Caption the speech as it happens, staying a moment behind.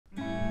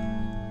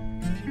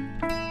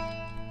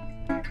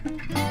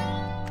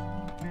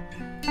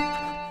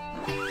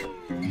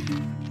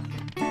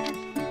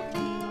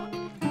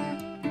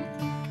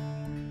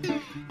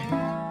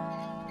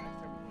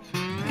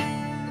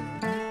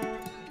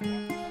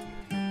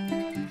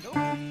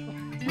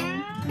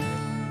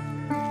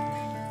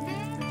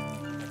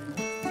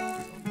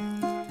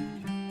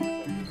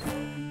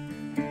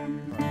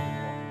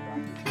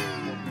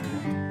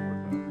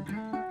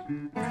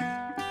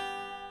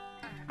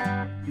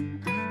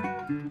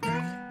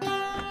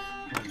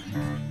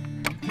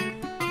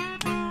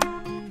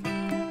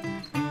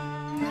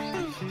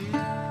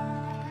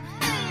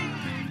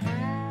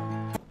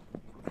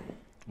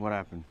What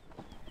happened?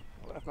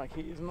 I left my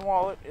keys and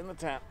wallet in the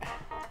tent.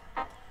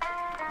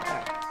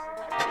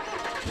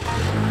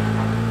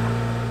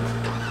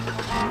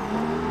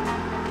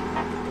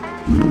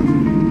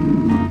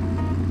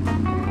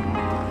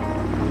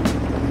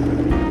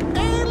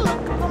 Ain't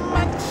looking for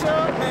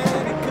macho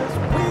man, 'cause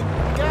we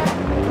got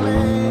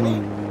plenty.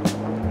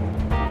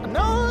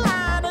 No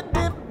line of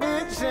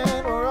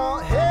division, we're all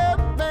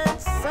heaven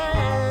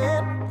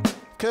sent.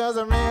 'Cause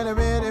I really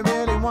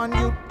want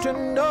you to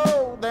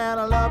know that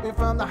I love you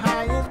from the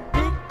highest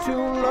peak to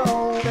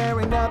low. There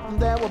ain't nothing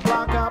that will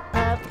block our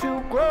path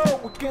to grow.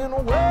 We can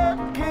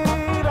work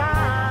it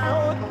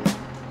out.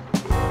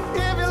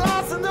 If you're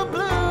lost in the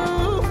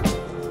blue,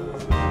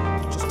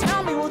 just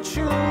tell me we'll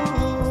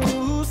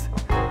choose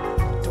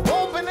to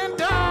open the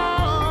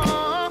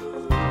door,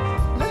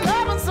 and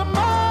loving some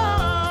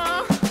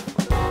more.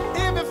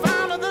 If you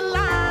found the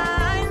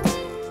line,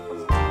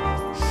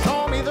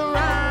 show me the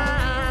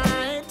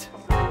right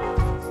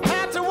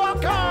path to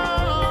walk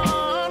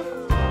on,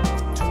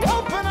 to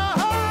open a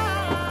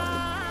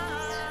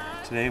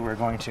heart. Today we're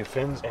going to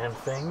Fins and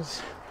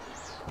Things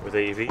with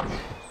AEV and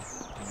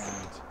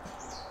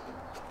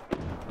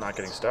not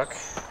getting stuck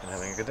and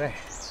having a good day.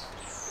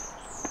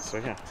 So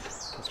yeah,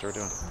 that's what we're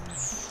doing.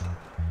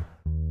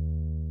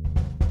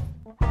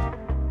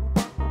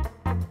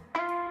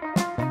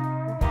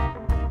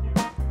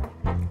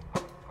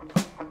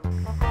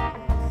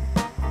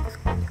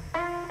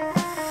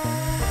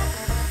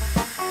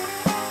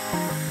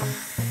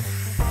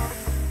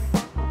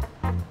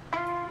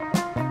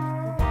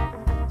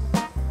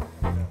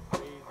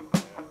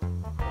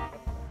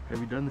 Have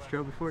you done this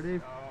trail before,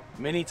 Dave?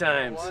 Many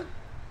times.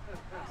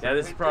 Yeah,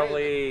 this is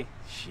probably,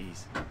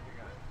 jeez,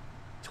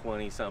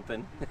 20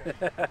 something.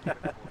 How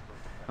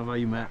about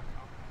you, Matt?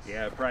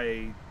 Yeah,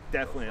 probably,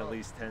 definitely at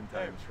least 10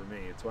 times for me.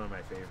 It's one of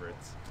my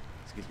favorites.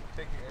 Excuse me.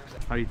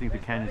 How do you think the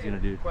canyon's gonna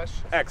do?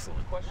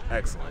 Excellent,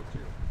 excellent.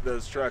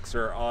 Those trucks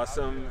are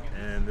awesome,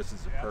 and this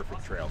is a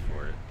perfect trail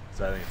for it.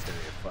 So I think it's gonna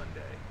be a fun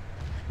day.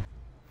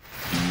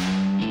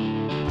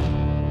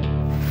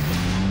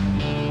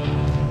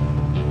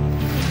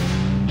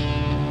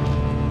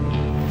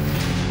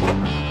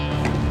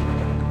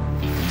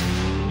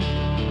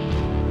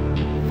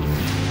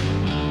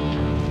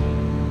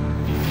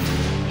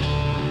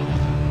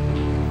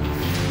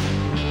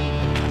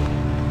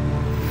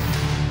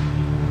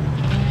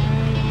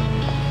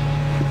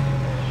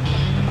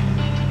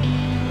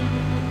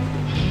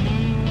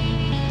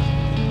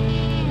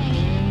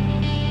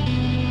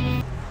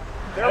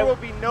 There will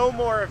be no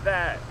more of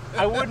that.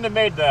 I wouldn't have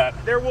made that.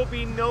 There will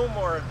be no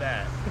more of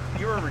that.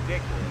 You are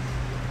ridiculous.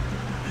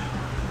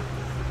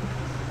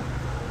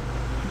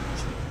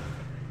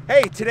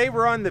 Hey, today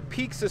we're on the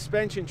peak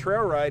suspension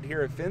trail ride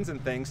here at Fins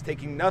and Things,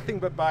 taking nothing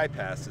but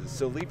bypasses.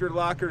 So leave your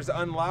lockers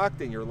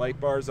unlocked and your light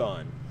bars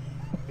on.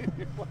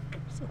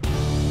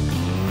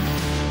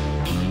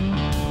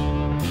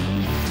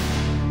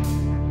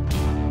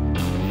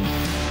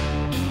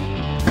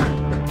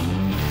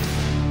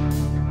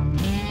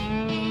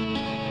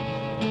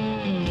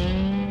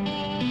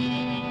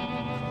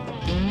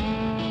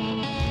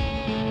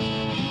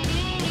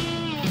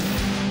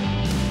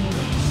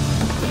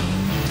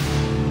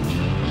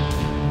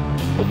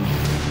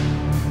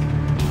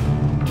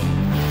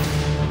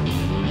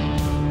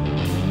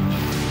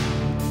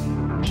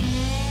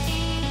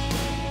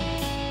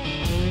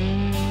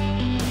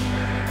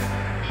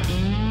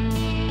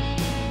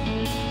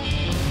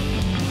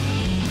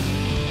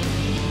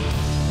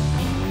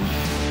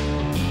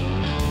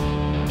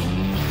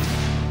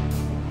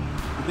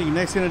 You think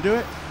Nick's gonna do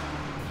it?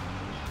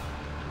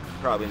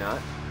 Probably not.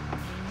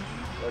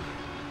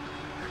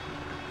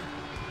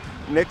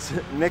 Nick's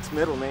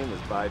middle name is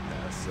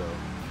Bypass, so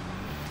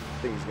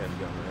I think he's gonna be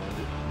going around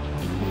it.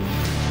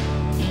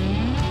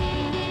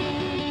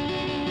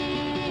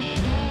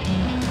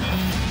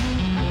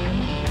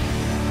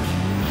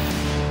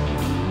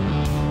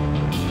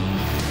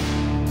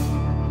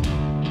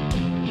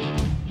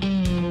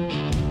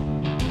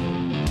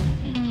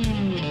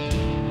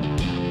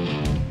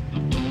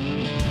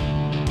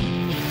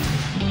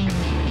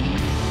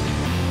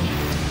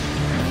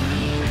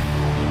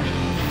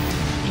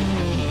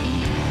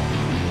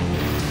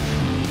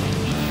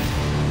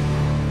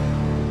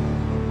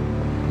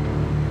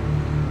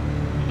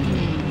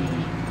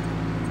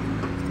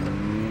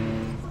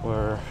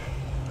 We're a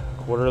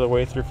quarter of the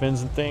way through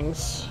Fins and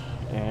Things,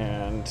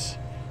 and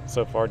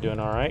So far doing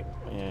all right,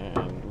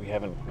 and we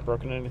haven't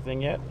broken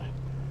anything yet.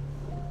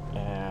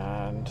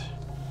 And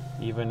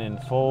even in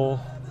full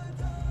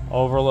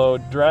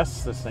overload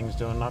dress, this thing's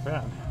doing not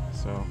bad.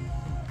 So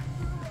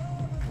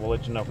we'll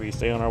let you know if we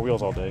stay on our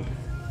wheels all day.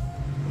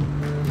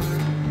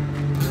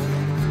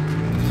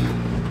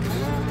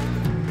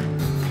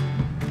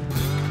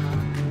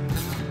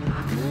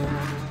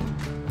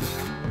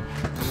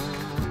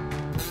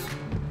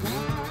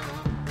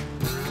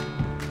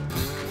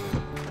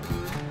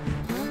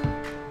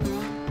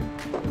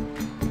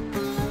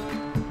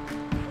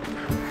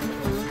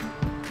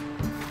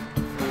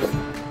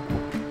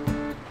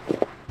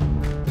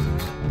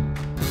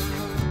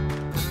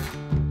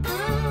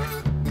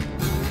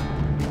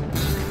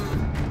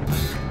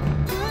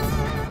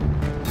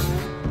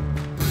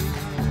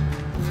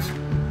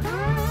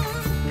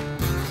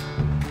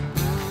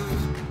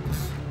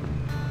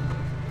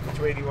 Which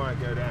way do you want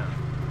to go down?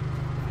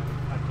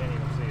 I can't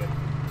even see it.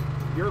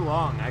 You're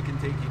long. I can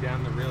take you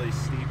down the really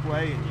steep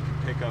way, and you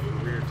can pick up the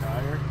rear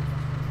tire,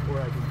 or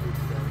I can take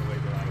you down the way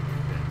that I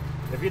went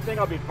in. If you think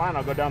I'll be fine,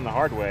 I'll go down the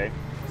hard way.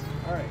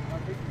 All right, I'll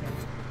take you down.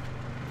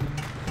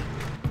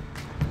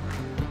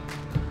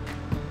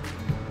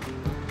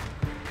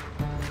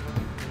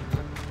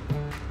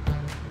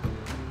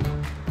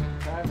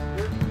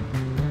 Passenger.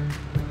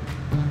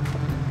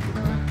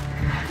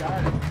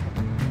 Got it.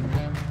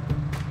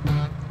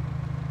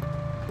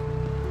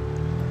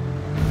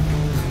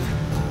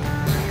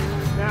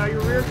 Now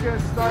your rear's going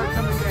to start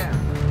coming down.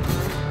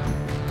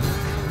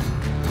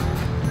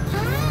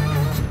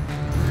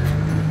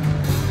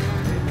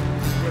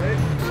 Good.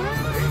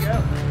 There you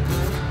go.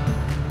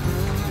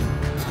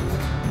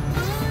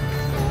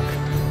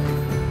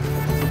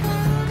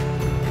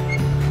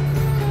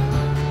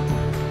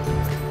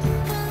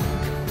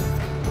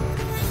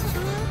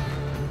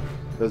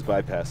 Those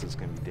bypasses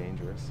can be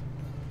dangerous.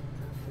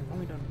 We've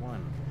only done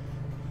one.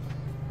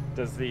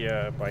 Does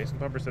the bison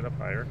bumper sit up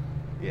higher?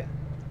 Yeah.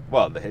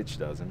 Well, the hitch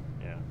doesn't.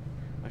 Yeah.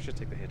 I should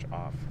take the hitch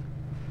off.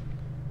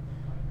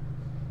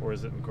 Or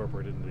is it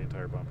incorporated into the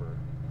entire bumper?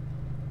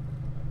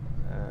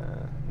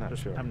 Not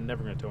sure. I'm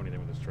never going to tow anything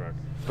with this truck.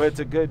 But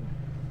it's a good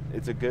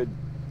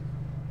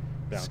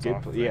Bounce skid.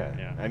 off thing, Yeah.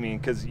 yeah. I mean,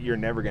 because you're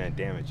never going to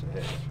damage the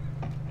hitch.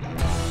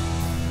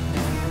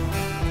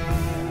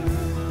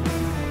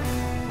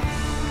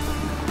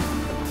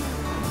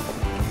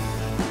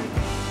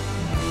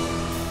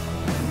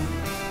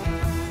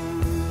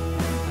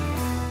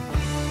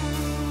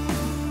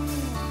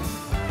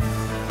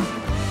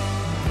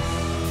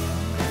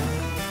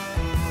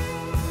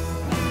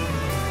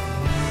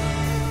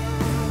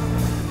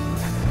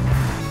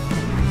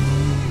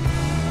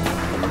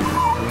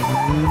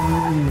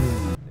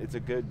 It's a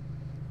good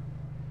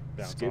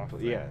Bounce skid. off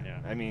thing, Yeah. yeah.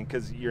 I mean,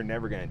 because you're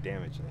never going to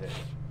damage the hitch.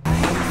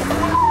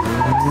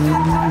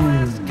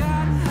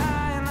 Got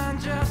high and I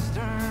just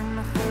earned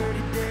a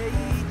 30-day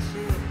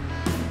check.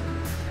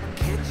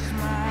 Catches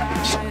my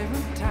eye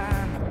every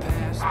time I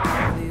pass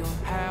by the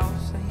old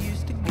house I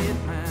used to get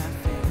my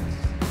fix.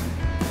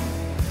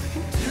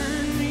 It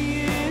turned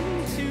me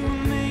into a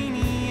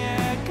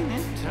maniac and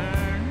it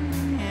turned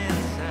me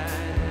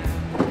inside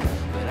out.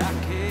 But I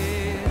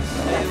can't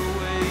stay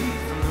away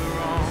from the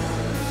wrong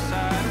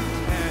side of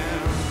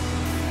town.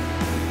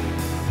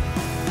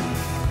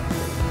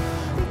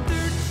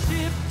 Third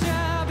shift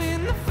job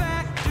in the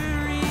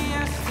factory, I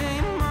stay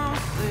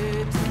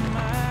mostly to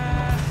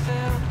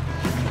myself.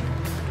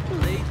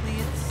 Lately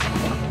it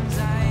seems I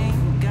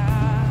ain't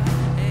got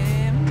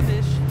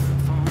ambition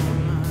for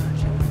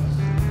much else.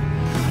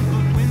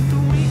 But when the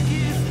week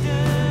is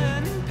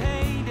done and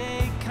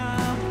payday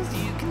comes,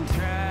 you can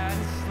try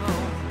to slow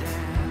me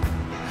down.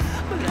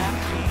 But I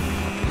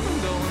keep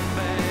going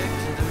back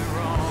to the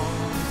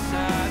wrong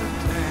side of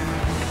town.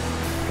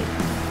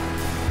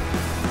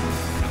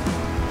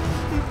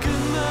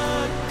 Good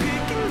luck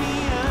picking me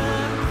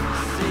up.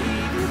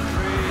 Save your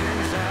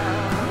prayers,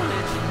 I'll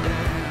let you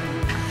down.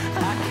 I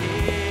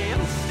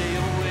can't stay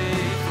away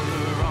from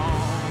the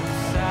wrong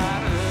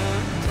side of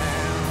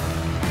town.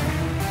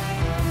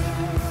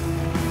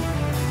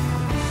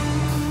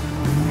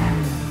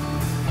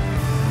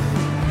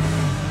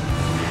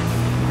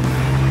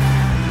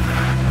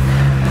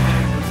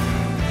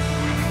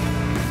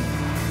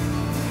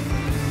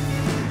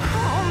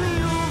 On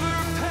the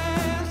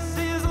overpass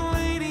is a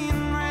lady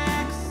in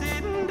rags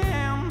sitting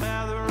down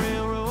by the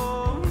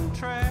railroad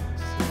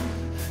tracks.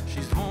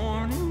 She's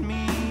warning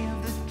me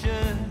of the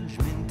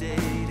judgment day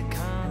to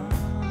come.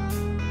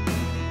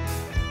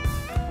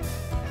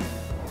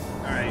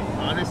 All right,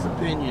 honest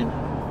opinion.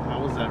 How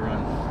was that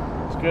run?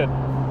 It's good.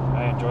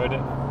 I enjoyed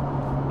it.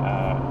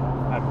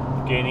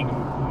 I'm gaining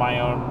my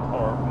own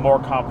or more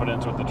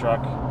confidence with the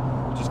truck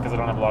just because I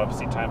don't have a lot of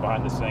seat time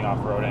behind this thing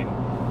off-roading.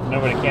 Know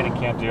what it can and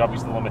can't do.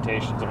 Obviously, the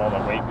limitations of all the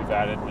weight we've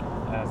added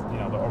as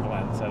the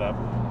overland setup.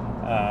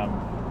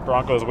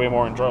 Bronco is way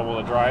more enjoyable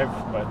to drive,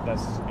 but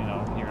that's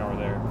here or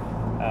there.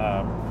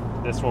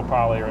 This will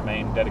probably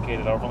remain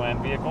dedicated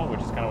overland vehicle,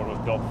 which is kind of what it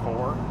was built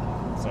for.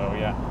 So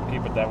yeah,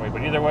 keep it that way.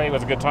 But either way, it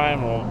was a good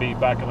time. We'll be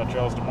back on the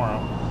trails tomorrow.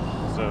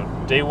 So So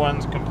day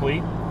one's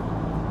complete,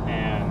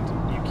 and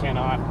you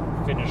cannot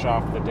finish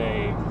off the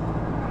day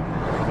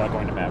without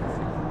going to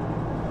MOAB.